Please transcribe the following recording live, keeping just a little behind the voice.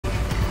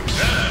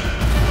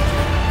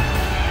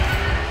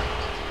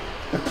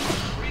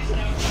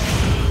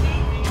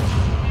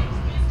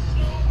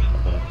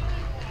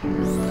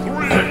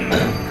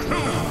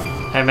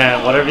Hey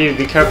man, whatever you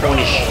be careful when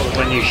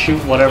you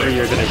shoot whatever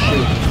you're gonna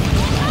shoot.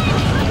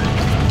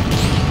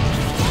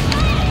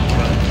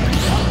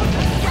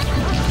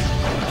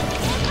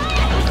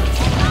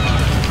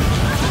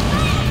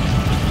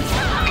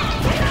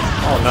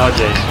 Oh no,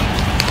 Jason.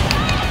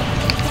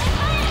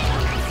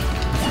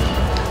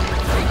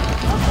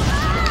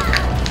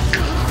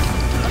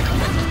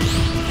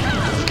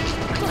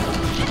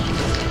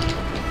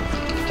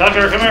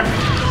 Tucker, come here.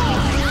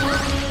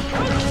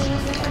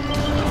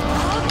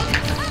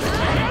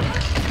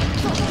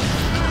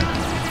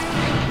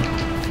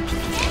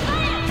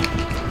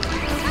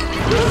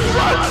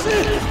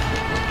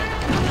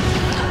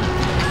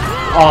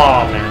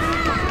 Oh man.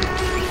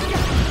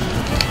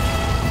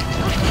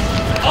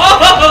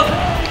 Oh!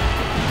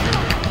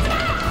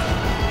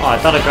 Oh, I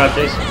thought I grabbed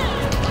Jason.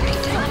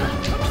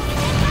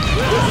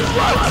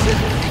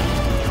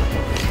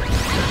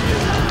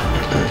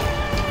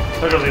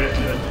 Tucker, leave it.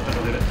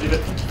 Leave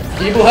it.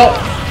 People help!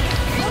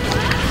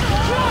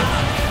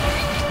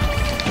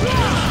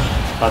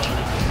 Gotcha.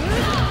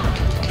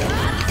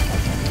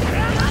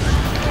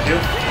 You?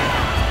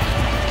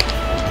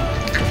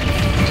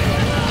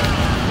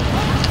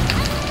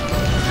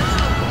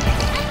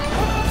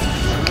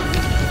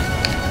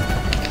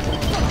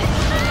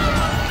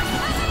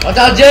 Watch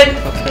out, Jay!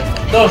 Okay.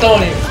 No,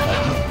 someone here.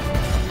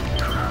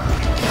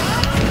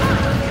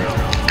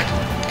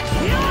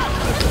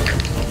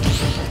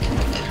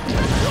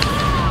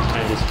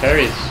 And these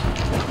parries.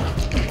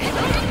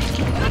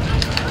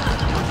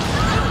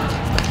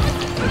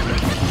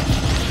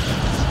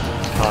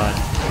 God.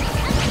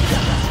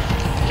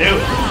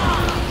 Dude!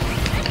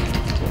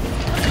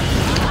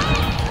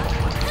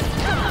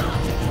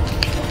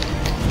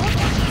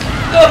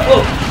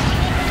 No!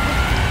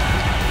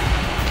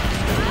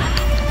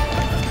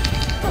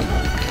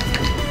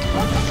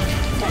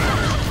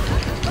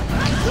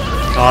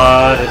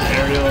 God, this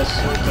aerial is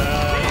so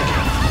bad.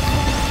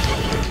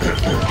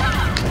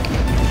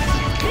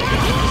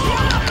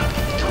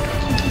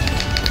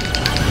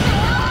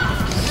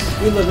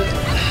 We live it.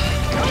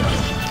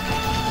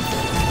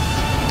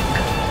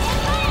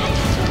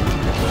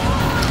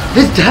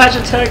 His dash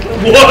attack?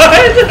 What?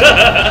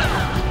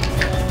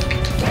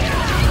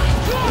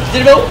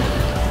 Did it go?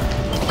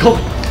 Go!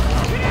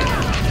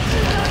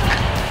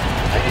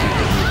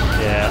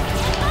 Yeah.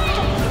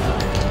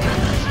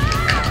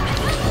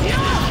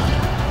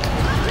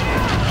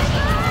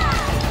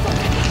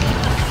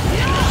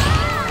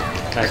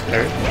 Nice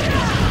parry.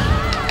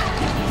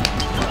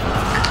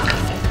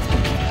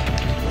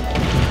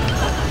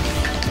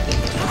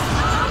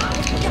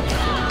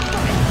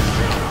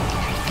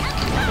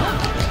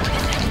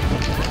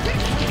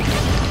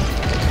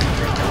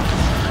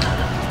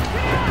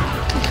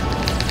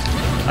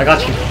 I got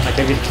you. I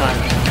gave you the time.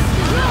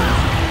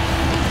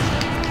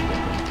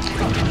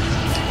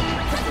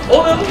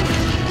 Oh no!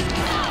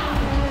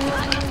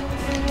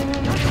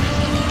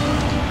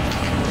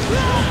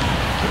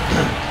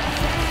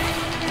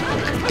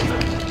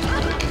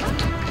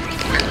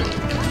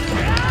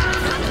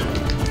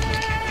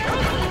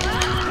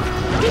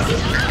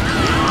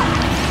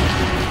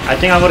 I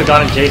think I would have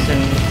gotten Jason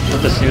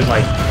with the suit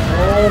like,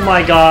 oh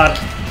my god.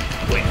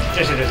 Wait,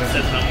 Jason isn't.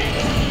 That's not me.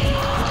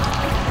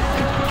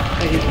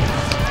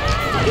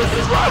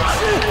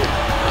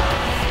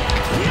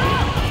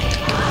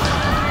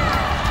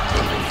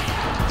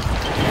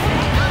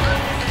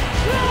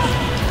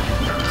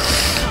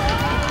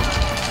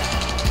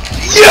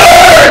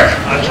 Yeah!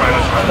 I'm trying.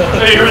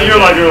 Hey, you're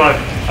alive. You're alive.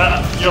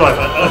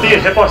 I think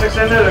his hitbox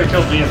extended or it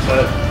kills me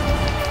instead.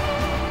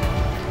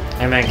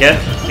 Hey man, get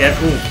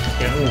ooh.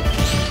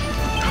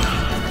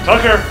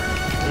 Tucker!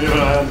 We have an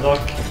eye on the dog.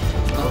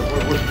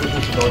 Where's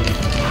the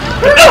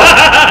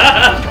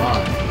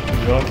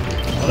dog?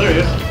 Oh, there he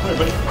is. Hi,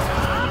 buddy.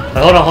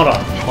 Wait, hold on,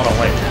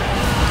 wait.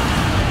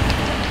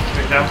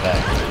 Stick down.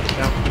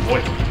 Down. Good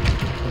boy.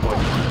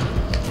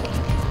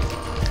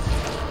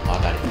 Oh, I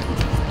got it.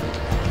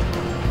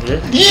 Yeah?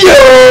 Yo!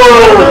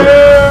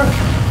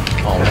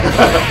 Oh man.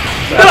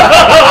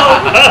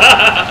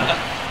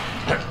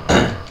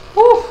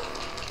 Woo!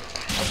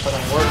 That's what I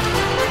work.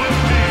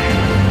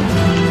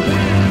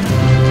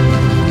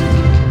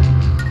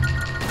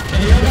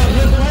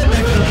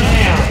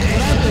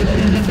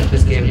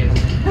 This game.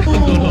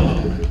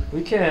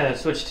 We can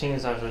switch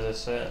teams after this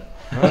set.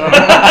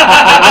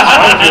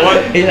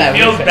 It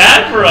feels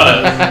bad for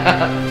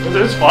us.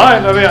 It's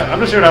fine. I mean, I'm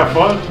just here to have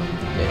fun.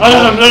 Oh,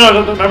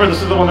 no. Remember,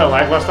 this is the one that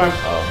lagged last time?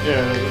 Oh.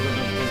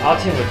 Yeah. I'll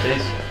team with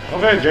Jason.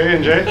 Okay, J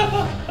and J.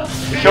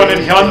 Hyun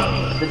and Hyun.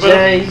 The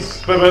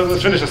J's. But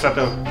let's finish the set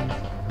though.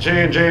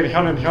 J and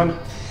Hyun and Hyun.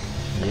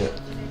 Yeah.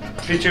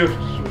 Pichu,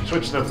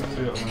 switch the.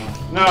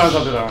 No,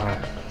 don't do that one.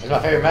 It's my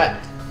favorite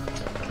map.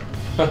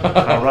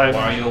 Alright.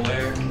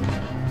 WarioWare.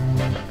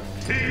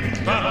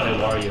 Play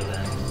Wario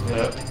then.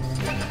 Yeah.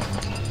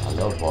 I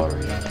love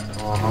Wario.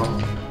 Uh-huh.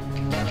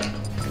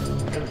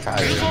 Let me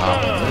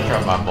try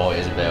my boy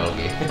Isabel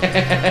again.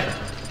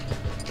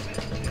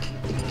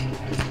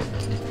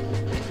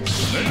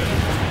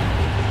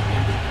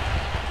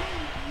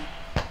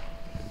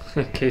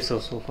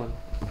 Queso's so fun.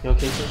 You know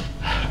Queso?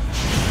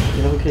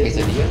 You know queso?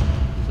 Quesadilla?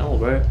 No,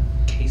 bro.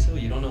 Queso?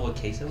 You don't know what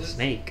queso is?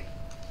 Snake.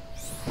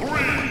 3, 2,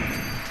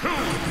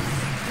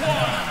 1,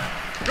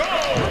 go!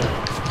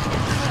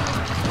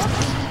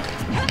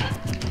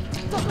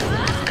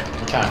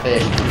 I'm trying to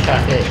fish. I'm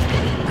trying to fish.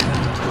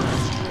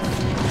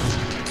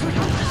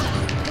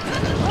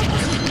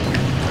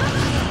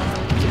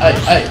 Hey,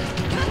 hey.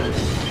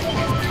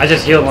 I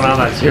just healed when I'm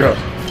at 0.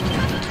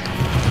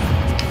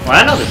 Well,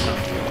 I know this song.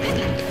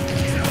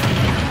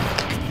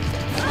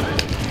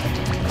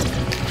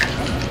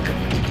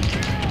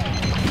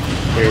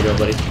 There you go,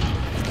 buddy.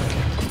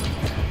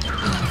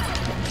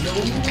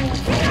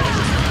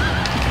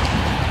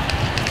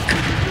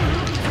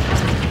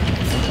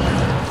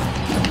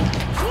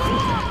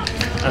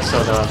 That's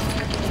so dumb.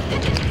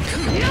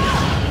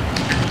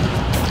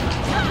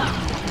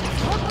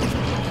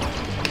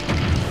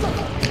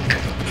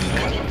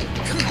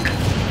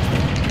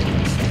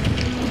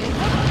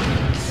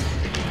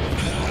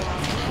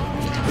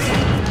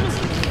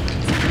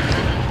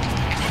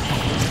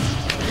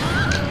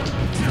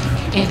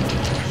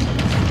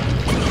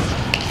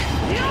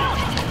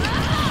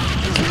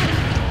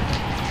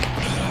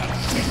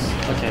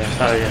 Okay, I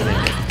thought I was gonna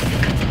make it.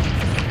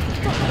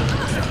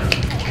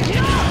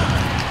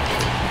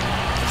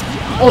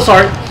 Oh,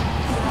 sorry.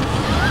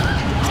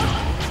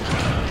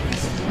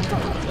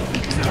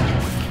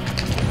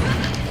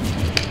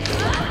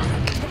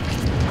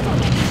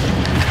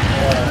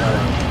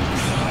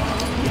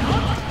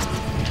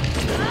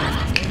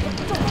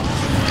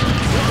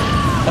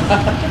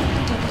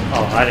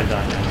 Oh, I didn't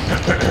die.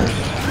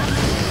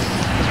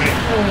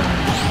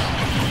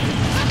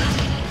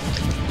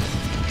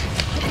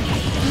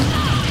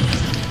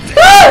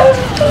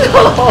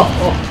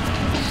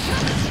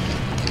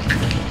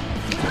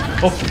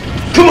 Oh,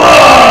 come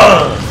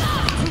on!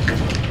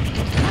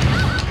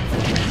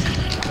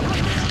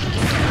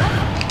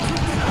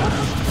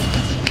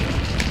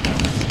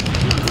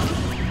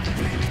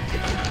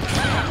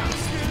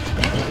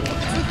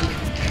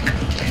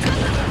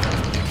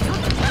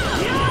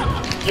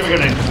 Give me a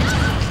good name.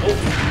 Oh.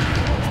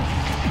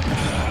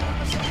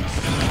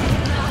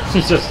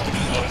 He's just.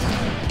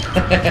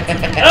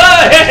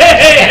 Ah,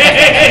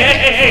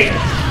 hey!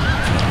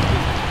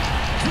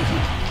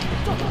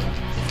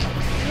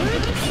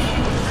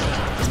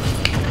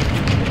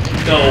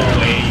 No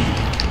way.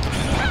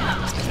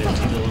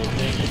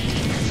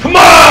 Come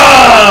on!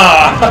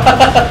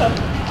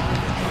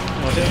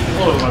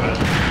 Oh, my bad.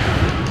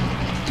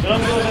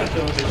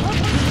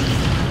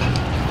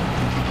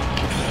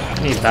 I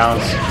need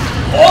balance.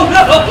 Oh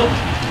no!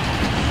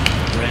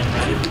 Ran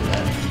right into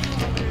that.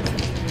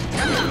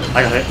 I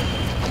got it.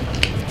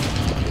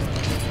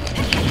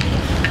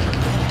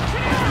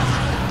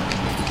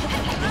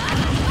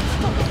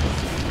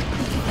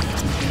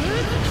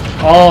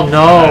 Oh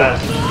no!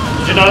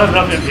 Did you not have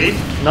enough MP?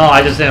 No,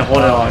 I just didn't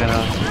hold it long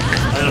enough.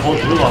 I didn't hold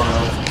you long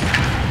enough.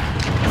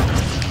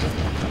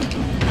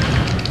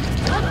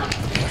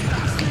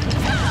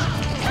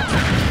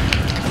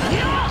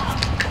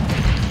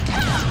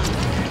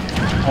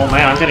 Oh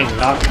man, I'm getting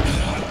knocked.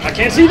 I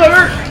can't see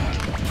better!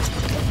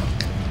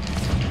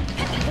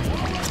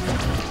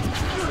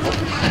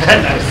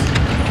 Nice.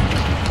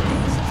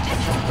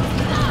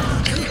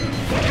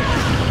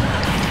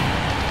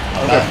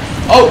 Okay.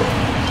 Oh!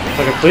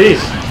 Fucker,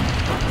 please.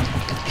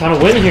 I'm trying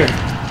to win here.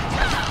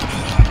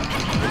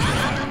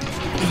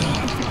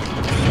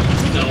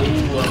 No.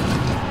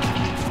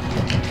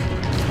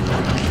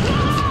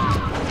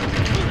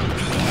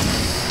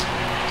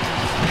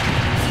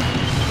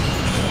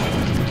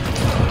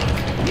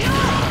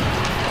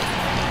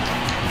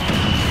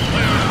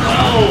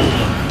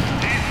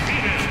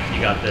 You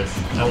got this.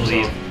 I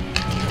believe.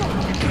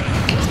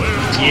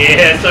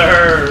 Yes,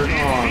 sir.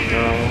 Oh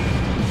no.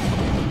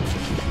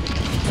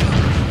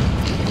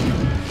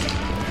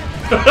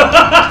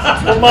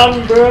 Come on,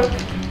 bro.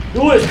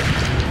 Do it.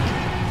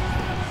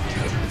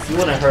 You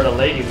wouldn't hurt a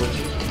lady, would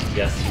you?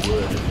 Yes, you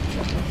would.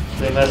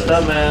 They messed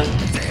up, man.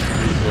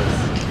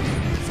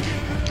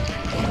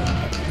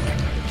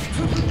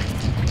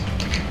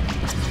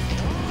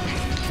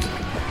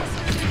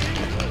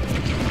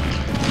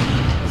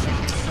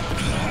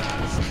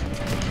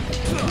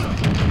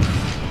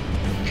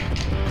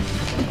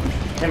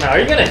 Hey man, are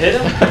you gonna hit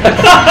him?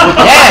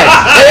 Yes!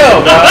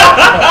 Still,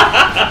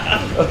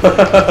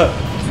 bro!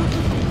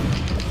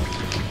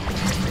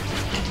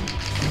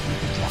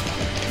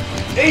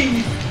 Hey!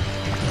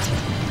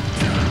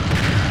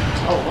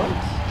 Oh, what?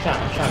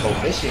 I'm trying to go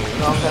fishing, you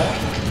know what I'm saying?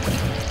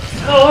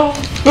 No.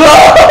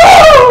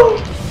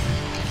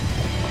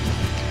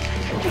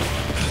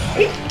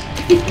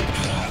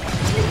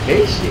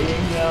 Fishing, you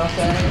know what I'm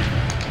saying?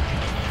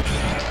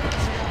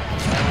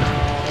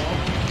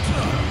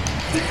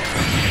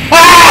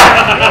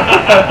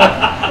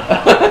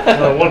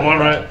 1-1,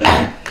 right?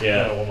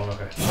 Yeah. 1-1,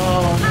 okay.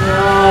 Oh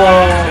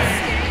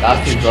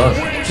That's too close.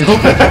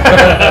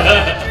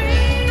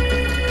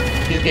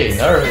 He's getting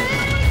nervous.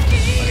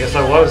 I guess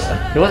I was. no.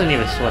 He wasn't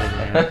even sweating,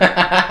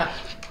 man.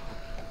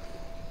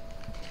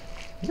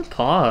 You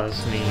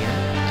pause me.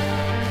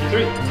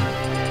 3.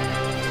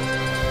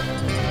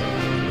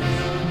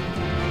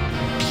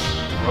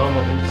 Rome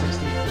of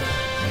 860.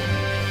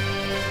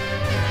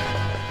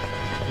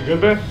 You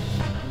good, Ben?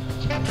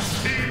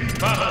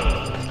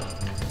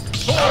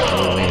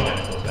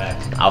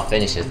 I'll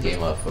finish this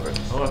game up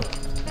first. Oh,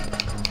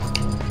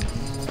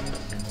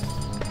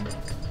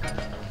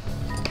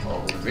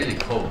 Oh, really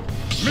cold.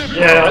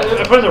 yeah,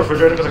 I put it in the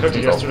refrigerator because I cooked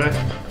it yesterday.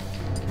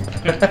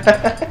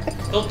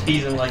 Don't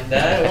tease him like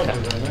Yeah, that.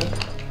 don't do that, man.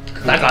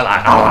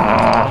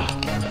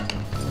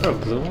 Oh,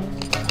 blue one?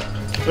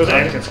 There's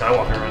Anakin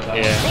Skywalker around that.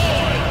 Yeah.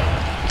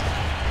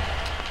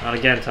 Not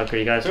again, Tucker.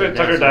 You guys Good, sit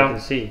Tucker down so I down.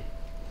 can see.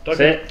 Tucker.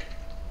 Sit.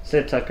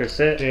 Sit, Tucker.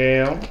 Sit.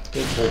 Damn.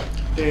 Good boy.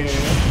 Damn.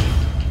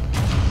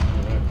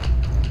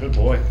 Good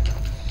boy.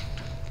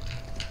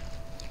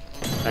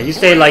 Now you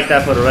stay like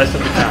that for the rest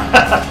of the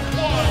time.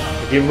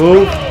 If you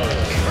move,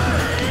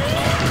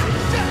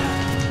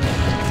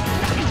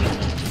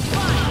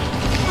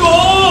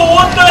 Oh,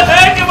 what the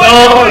heck am I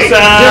doing?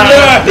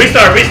 Sam!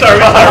 Restart, restart,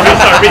 restart,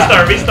 restart,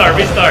 restart, restart,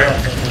 restart.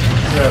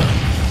 Yeah.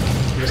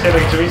 You're just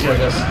getting too easy, I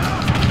guess.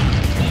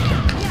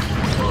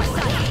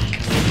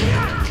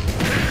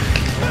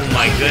 Oh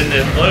my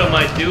goodness, what am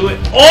I doing?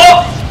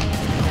 Oh!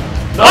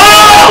 No.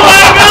 Oh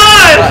my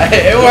god!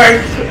 It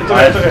worked. It's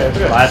okay, it's okay, it's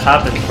okay. life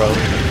happens, bro.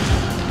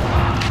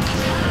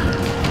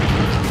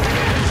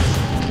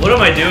 What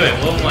am I doing?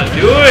 What am I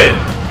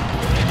doing?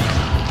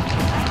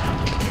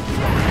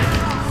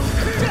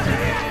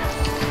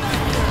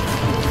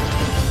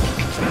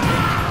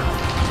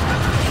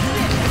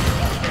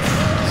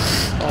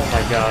 Oh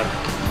my god.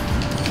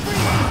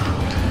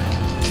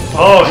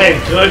 Oh, hey,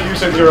 good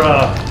use of your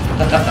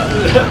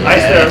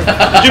ice there.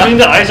 Did you mean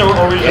the ice or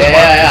were you just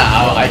Yeah.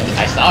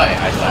 I saw it.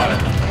 I saw it.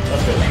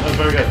 That's good. That's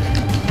very good.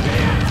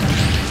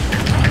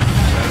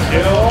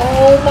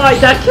 Oh my,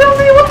 that killed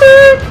me. What the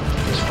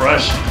heck? It's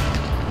fresh.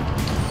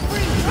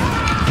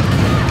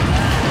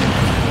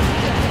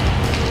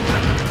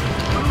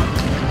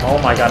 Oh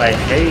my god, I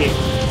hate.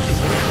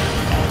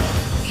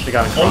 Should've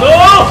gotten Oh caught.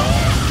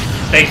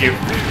 no! Thank you.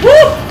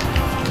 Woo!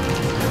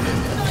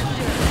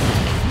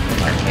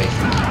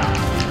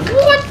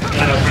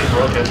 I know it's pretty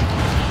broken.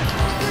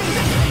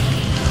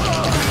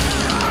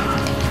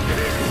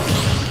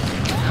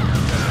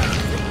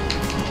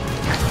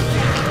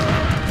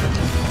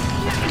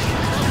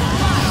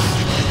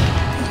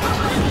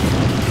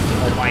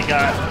 Oh my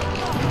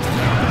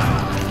god.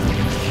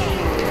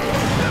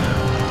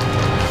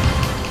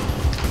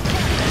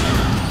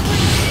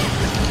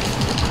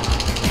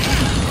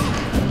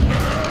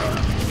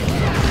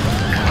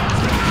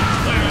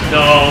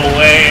 No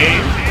way.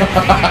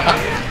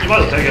 You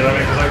might as well take it, I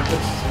mean,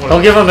 because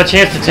Don't give him a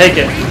chance to take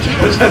it.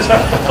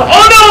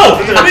 Oh no!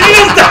 Did he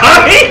just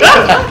die?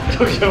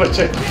 Don't give a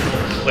chance.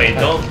 Wait,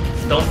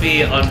 don't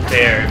be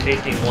unfair.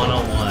 Tasting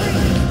one-on-one.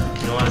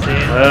 You know what I'm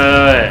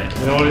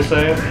saying? You know what he's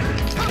saying? You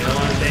know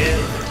what I'm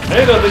saying?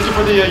 Hey, no, thank you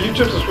for the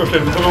YouTube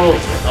subscription. The little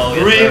Oh,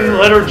 yes, green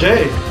sir. letter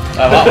J. Wait,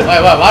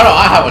 why don't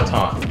I have a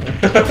tongue?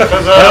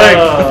 Because,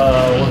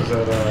 what is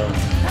that,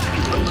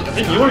 I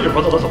think you or your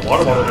brother left a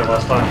water bottle there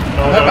last time.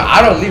 Remember,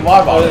 I don't leave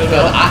water bottles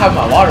because I have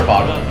my water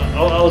bottle.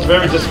 I was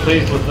very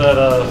displeased with that,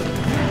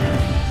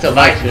 So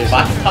like,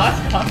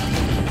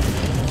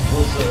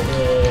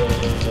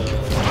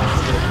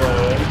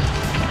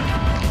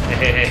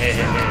 Hey.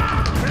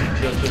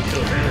 Chill, chill,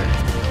 chill, chill.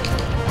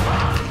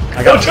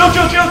 I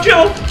got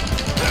Chill.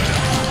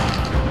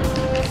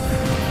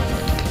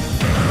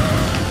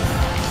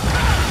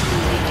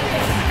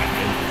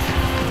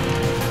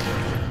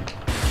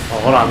 Oh,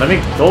 hold on, let me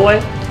go away.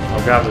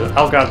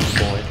 I'll grab this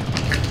boy.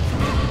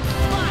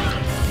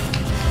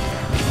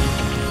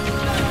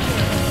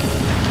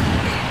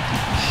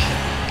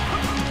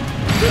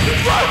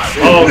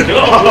 oh,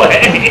 No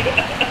way.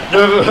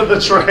 the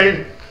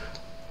train.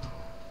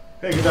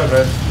 Hey, good job,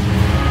 man.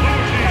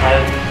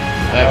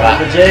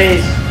 Wait, The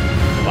J's.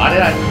 why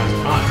did I do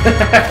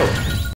my tongue?